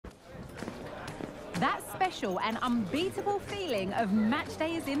special and unbeatable feeling of match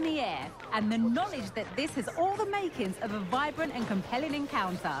day is in the air, and the knowledge that this has all the makings of a vibrant and compelling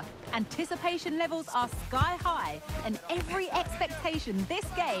encounter. Anticipation levels are sky high, and every expectation this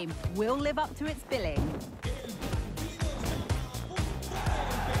game will live up to its billing.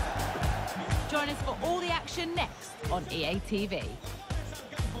 Join us for all the action next on EA TV.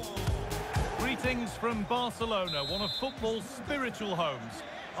 Greetings from Barcelona, one of football's spiritual homes.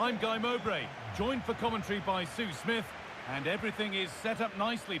 I'm Guy Mowbray, joined for commentary by Sue Smith, and everything is set up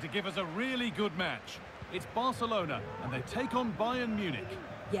nicely to give us a really good match. It's Barcelona, and they take on Bayern Munich.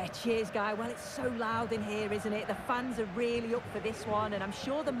 Yeah, cheers, Guy. Well, it's so loud in here, isn't it? The fans are really up for this one, and I'm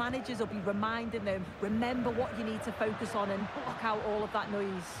sure the managers will be reminding them, remember what you need to focus on and block out all of that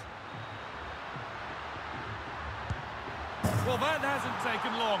noise. Well, that hasn't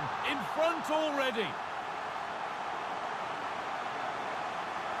taken long. In front already.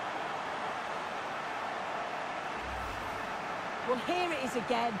 Well, here it is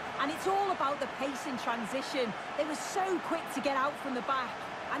again, and it's all about the pace in transition. They were so quick to get out from the back,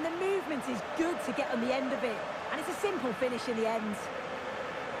 and the movement is good to get on the end of it, and it's a simple finish in the end.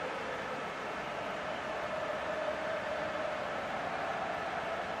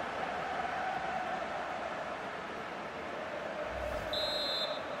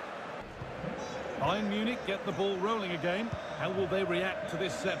 Bayern Munich get the ball rolling again. How will they react to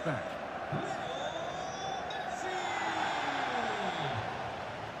this setback?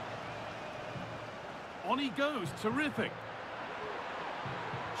 On he goes, terrific.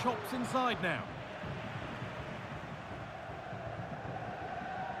 Chops inside now.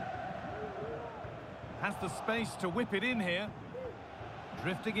 Has the space to whip it in here.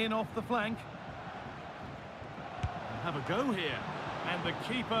 Drifting in off the flank. Have a go here. And the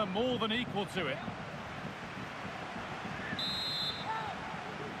keeper more than equal to it.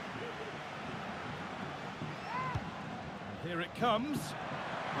 Here it comes.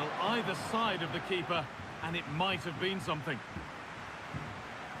 Well, either side of the keeper, and it might have been something.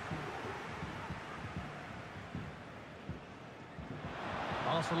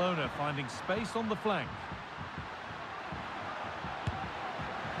 Barcelona finding space on the flank.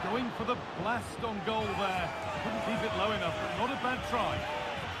 Going for the blast on goal there. Couldn't keep it low enough, but not a bad try.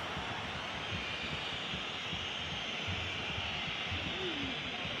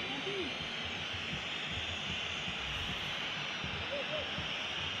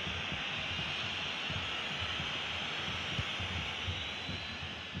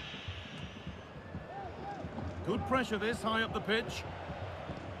 Good pressure this high up the pitch.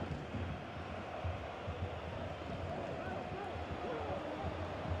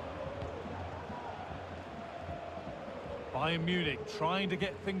 Bayern Munich trying to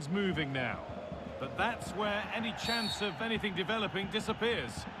get things moving now. But that's where any chance of anything developing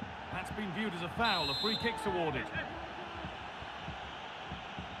disappears. That's been viewed as a foul, a free kick's awarded.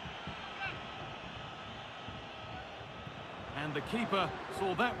 And the keeper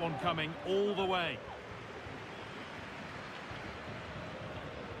saw that one coming all the way.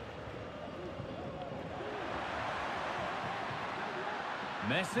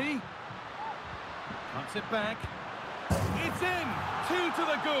 Messi cuts it back. It's in! 2 to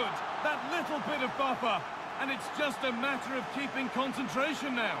the good. That little bit of buffer. And it's just a matter of keeping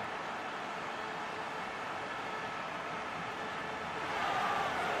concentration now.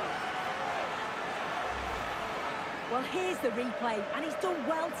 Well, here's the replay, and he's done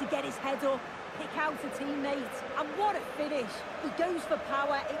well to get his head up, pick out a teammate, and what a finish. He goes for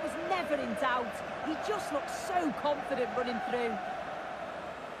power, it was never in doubt. He just looks so confident running through.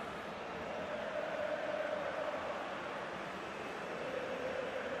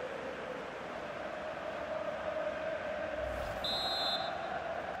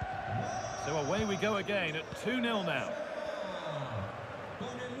 So away we go again at 2-0 now.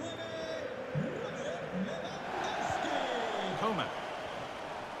 Coman.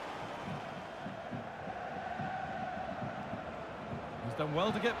 He's done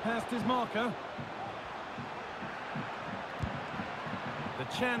well to get past his marker. The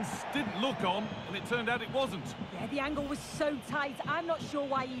chance didn't look on, and it turned out it wasn't. Yeah, the angle was so tight, I'm not sure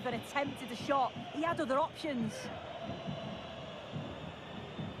why he even attempted a shot. He had other options.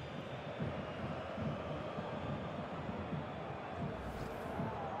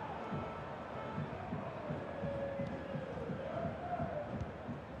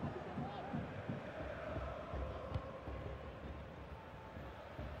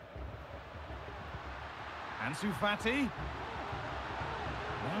 Ansu Fati.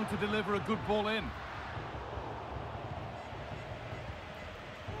 Now to deliver a good ball in.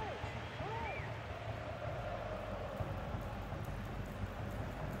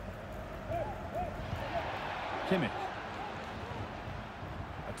 Kimmich.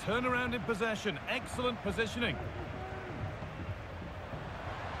 A turnaround in possession. Excellent positioning.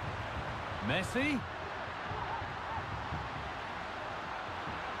 Messi.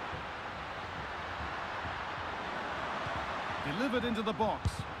 Delivered into the box.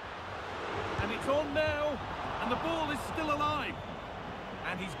 And it's on now. And the ball is still alive.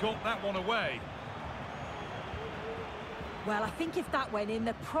 And he's got that one away. Well, I think if that went in,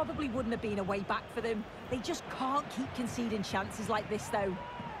 there probably wouldn't have been a way back for them. They just can't keep conceding chances like this, though.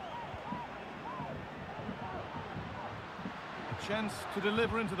 A chance to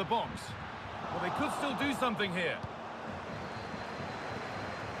deliver into the box. Well, they could still do something here.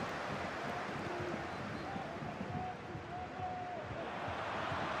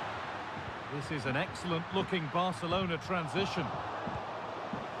 This is an excellent-looking Barcelona transition.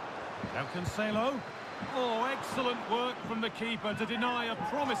 Now Cancelo. Oh, excellent work from the keeper to deny a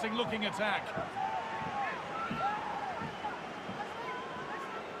promising-looking attack.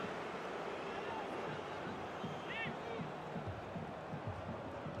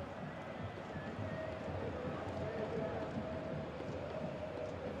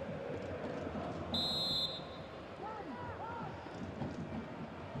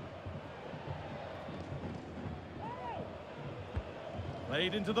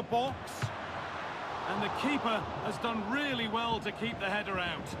 Played into the box. And the keeper has done really well to keep the header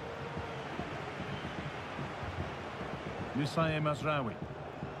out. Musaye Mazraoui.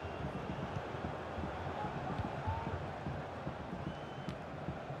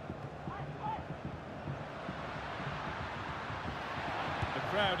 The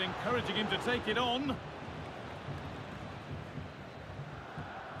crowd encouraging him to take it on.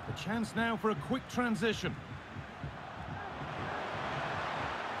 The chance now for a quick transition.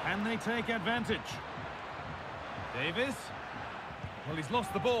 Can they take advantage? Davis. Well, he's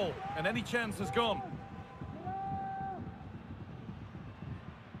lost the ball, and any chance has gone.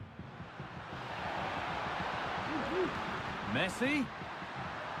 Messi.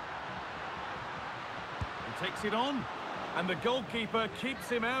 He takes it on, and the goalkeeper keeps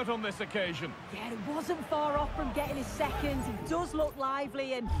him out on this occasion. Yeah, it wasn't far off from getting his seconds. He does look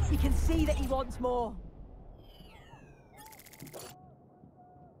lively, and you can see that he wants more.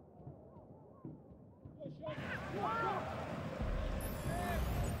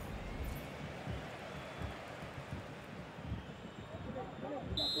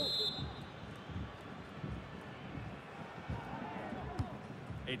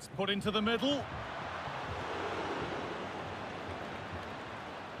 It's put into the middle.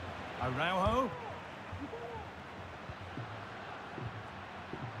 Araujo.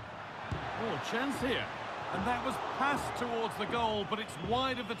 Oh, chance here. And that was passed towards the goal, but it's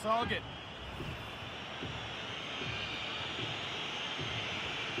wide of the target.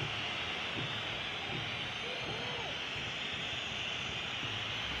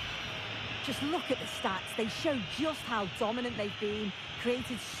 Just look at the stats. They show just how dominant they've been,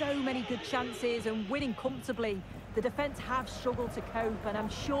 created so many good chances and winning comfortably. The defence have struggled to cope, and I'm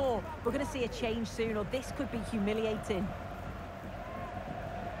sure we're going to see a change soon, or this could be humiliating.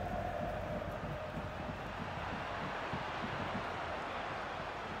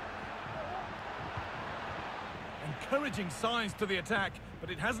 Encouraging signs to the attack,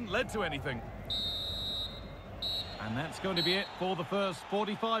 but it hasn't led to anything. And that's going to be it for the first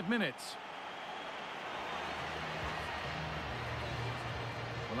 45 minutes.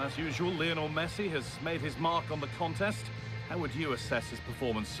 Well, as usual, Lionel Messi has made his mark on the contest. How would you assess his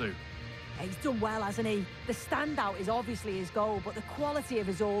performance, Sue? He's done well, hasn't he? The standout is obviously his goal, but the quality of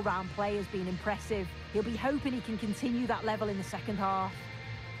his all-round play has been impressive. He'll be hoping he can continue that level in the second half.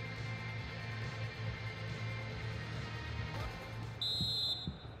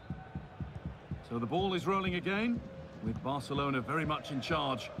 So the ball is rolling again, with Barcelona very much in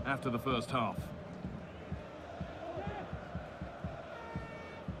charge after the first half.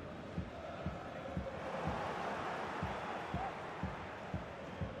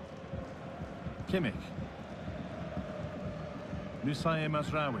 Kimmich. Musaye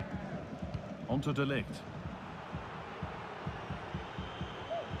Mazraoui. Onto De Ligt.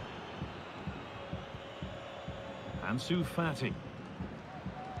 Ansu Fati.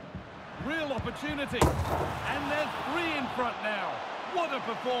 Real opportunity. And they're three in front now. What a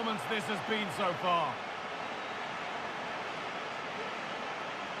performance this has been so far.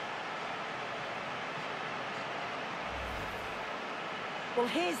 Well,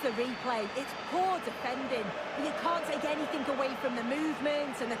 here's the replay. It's poor defending, but you can't take anything away from the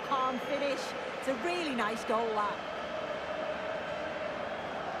movement and the calm finish. It's a really nice goal, that.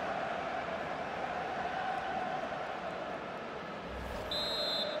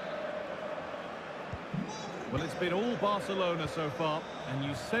 Well, it's been all Barcelona so far, and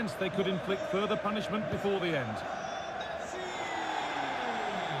you sense they could inflict further punishment before the end.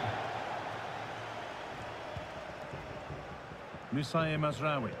 Musaye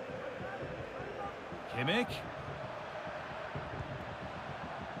Mazraoui. Kimmich.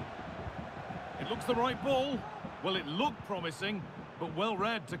 It looks the right ball. Well, it looked promising, but well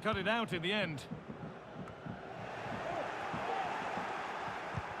read to cut it out in the end.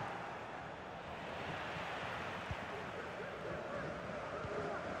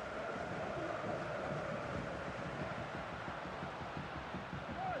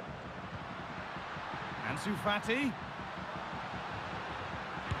 Ansu Fati.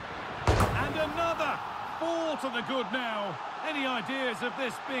 And another! 4 to the good now. Any ideas of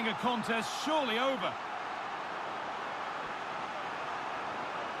this being a contest surely over?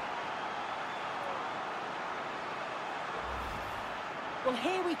 Well,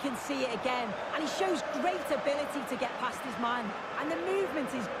 here we can see it again, and he shows great ability to get past his man. And the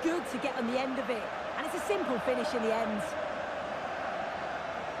movement is good to get on the end of it. And it's a simple finish in the end.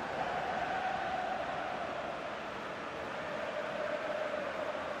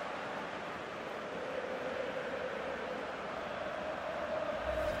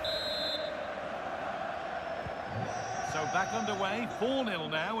 So back underway,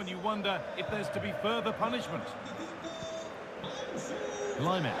 4-0 now, and you wonder if there's to be further punishment.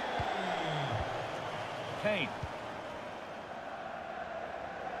 Lyman. Kane.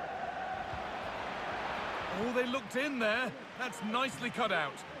 Oh, they looked in there. That's nicely cut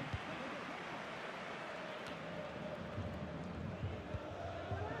out.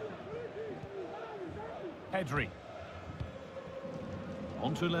 Pedri.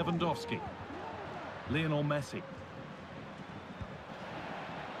 On to Lewandowski. Lionel Messi.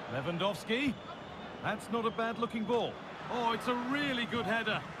 Lewandowski. That's not a bad-looking ball. Oh, it's a really good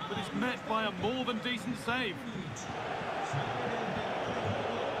header, but it's met by a more than decent save.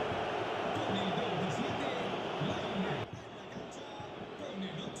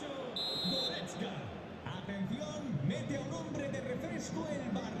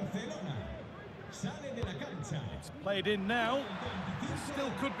 It's played in now. There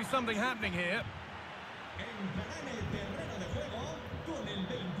still could be something happening here.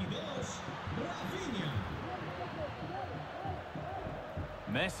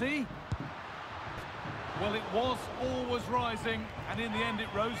 Messi. Well, it was always rising, and in the end it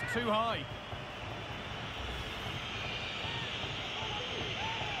rose too high.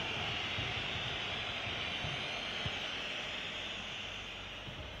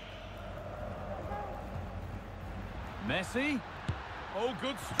 Messi. Oh,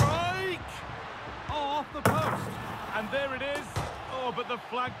 good strike! Oh, off the post. And there it is. Oh, but the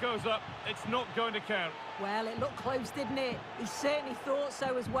flag goes up. It's not going to count. Well, it looked close, didn't it? He certainly thought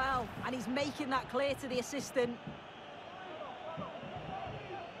so as well. And he's making that clear to the assistant.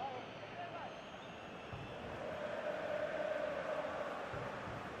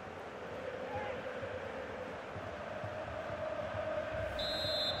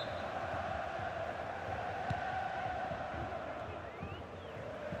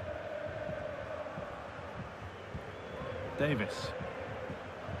 Davis.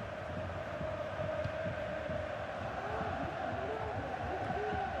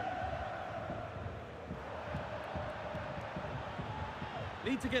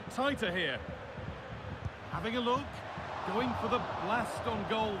 Need to get tighter here. Having a look. Going for the blast on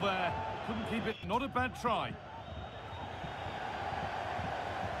goal there. Couldn't keep it. Not a bad try.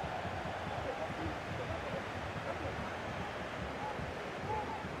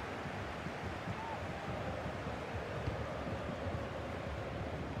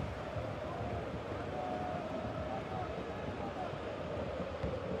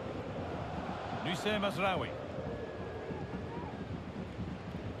 Mazraoui.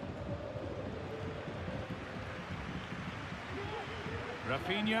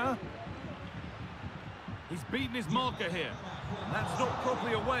 Rafinha. He's beaten his marker here. That's not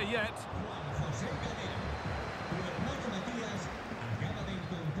properly away yet.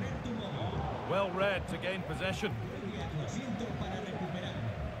 Well read to gain possession.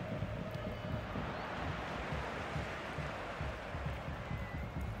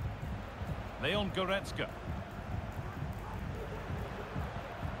 Leon Goretzka.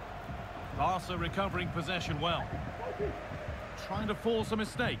 Barca recovering possession well. Trying to force a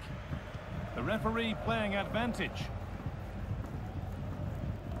mistake. The referee playing advantage.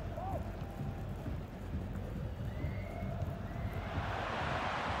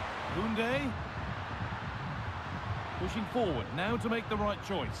 Koundé. Pushing forward now to make the right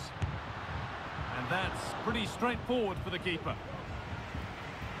choice. And that's pretty straightforward for the keeper.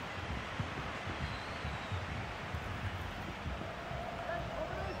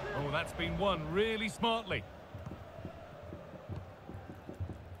 Oh, that's been won really smartly.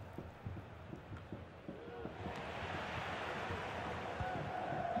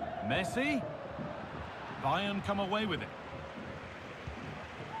 Messi. Bayern come away with it.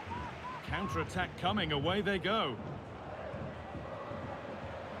 Counter-attack coming, away they go.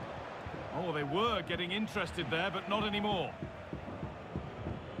 Oh, they were getting interested there, but not anymore.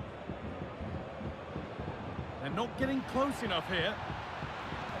 They're not getting close enough here.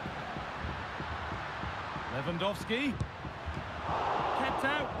 Lewandowski. Kept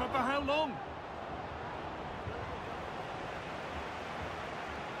out, but for how long?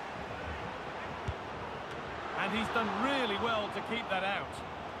 And he's done really well to keep that out.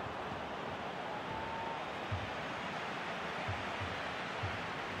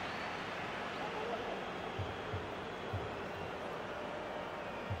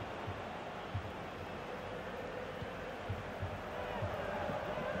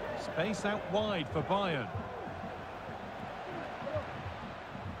 Space out wide for Bayern.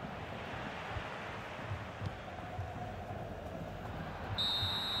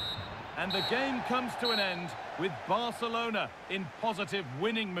 And the game comes to an end with Barcelona in positive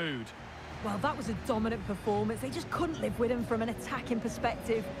winning mood. Well, that was a dominant performance. They just couldn't live with him from an attacking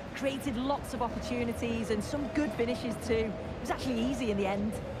perspective. Created lots of opportunities and some good finishes too. It was actually easy in the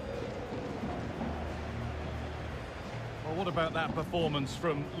end. Well, what about that performance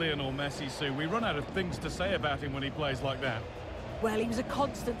from Lionel Messi, Sue? We run out of things to say about him when he plays like that. Well, he was a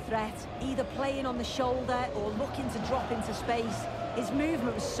constant threat, either playing on the shoulder or looking to drop into space. His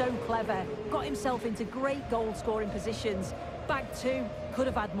movement was so clever, got himself into great goal-scoring positions. Back two, could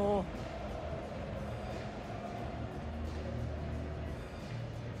have had more.